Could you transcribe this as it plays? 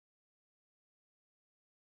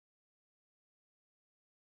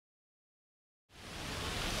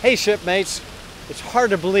Hey shipmates, it's hard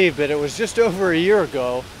to believe, but it was just over a year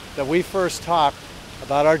ago that we first talked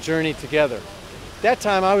about our journey together. That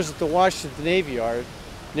time I was at the Washington Navy Yard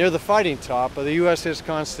near the fighting top of the USS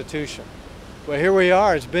Constitution. Well, here we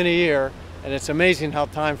are, it's been a year, and it's amazing how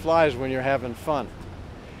time flies when you're having fun.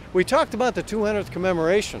 We talked about the 200th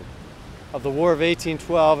commemoration of the War of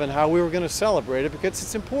 1812 and how we were going to celebrate it because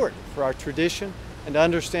it's important for our tradition and to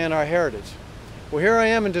understand our heritage. Well, here I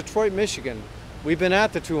am in Detroit, Michigan. We've been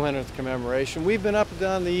at the 200th commemoration. We've been up and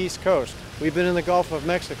down the East Coast. We've been in the Gulf of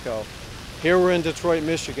Mexico. Here we're in Detroit,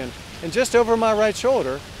 Michigan. And just over my right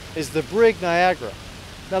shoulder is the Brig Niagara.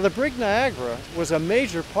 Now the Brig Niagara was a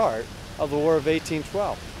major part of the War of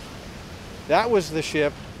 1812. That was the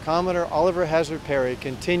ship Commodore Oliver Hazard Perry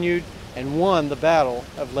continued and won the Battle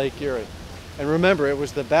of Lake Erie. And remember, it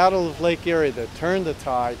was the Battle of Lake Erie that turned the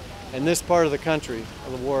tide in this part of the country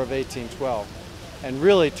of the War of 1812. And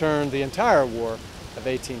really turned the entire War of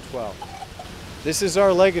 1812. This is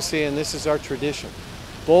our legacy and this is our tradition.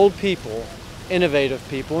 Bold people, innovative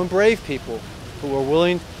people, and brave people who were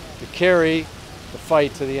willing to carry the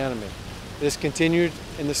fight to the enemy. This continued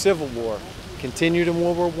in the Civil War, continued in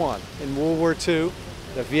World War I, in World War II,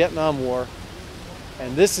 the Vietnam War,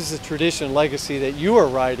 and this is a tradition and legacy that you are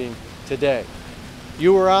riding today.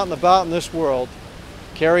 You are out and about in this world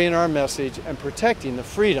carrying our message and protecting the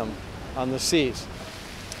freedom on the seas.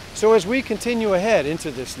 So as we continue ahead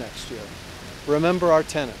into this next year, remember our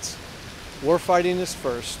tenets. Warfighting is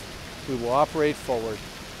first, we will operate forward,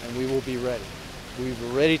 and we will be ready. We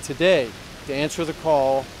were ready today to answer the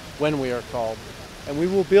call when we are called, and we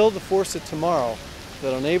will build the force of tomorrow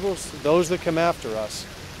that enables those that come after us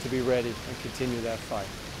to be ready and continue that fight.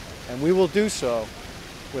 And we will do so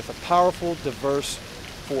with a powerful, diverse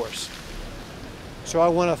force. So I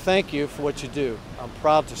want to thank you for what you do. I'm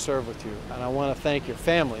proud to serve with you, and I want to thank your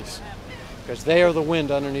families because they are the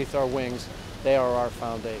wind underneath our wings. They are our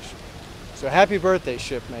foundation. So happy birthday,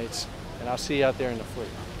 shipmates, and I'll see you out there in the fleet.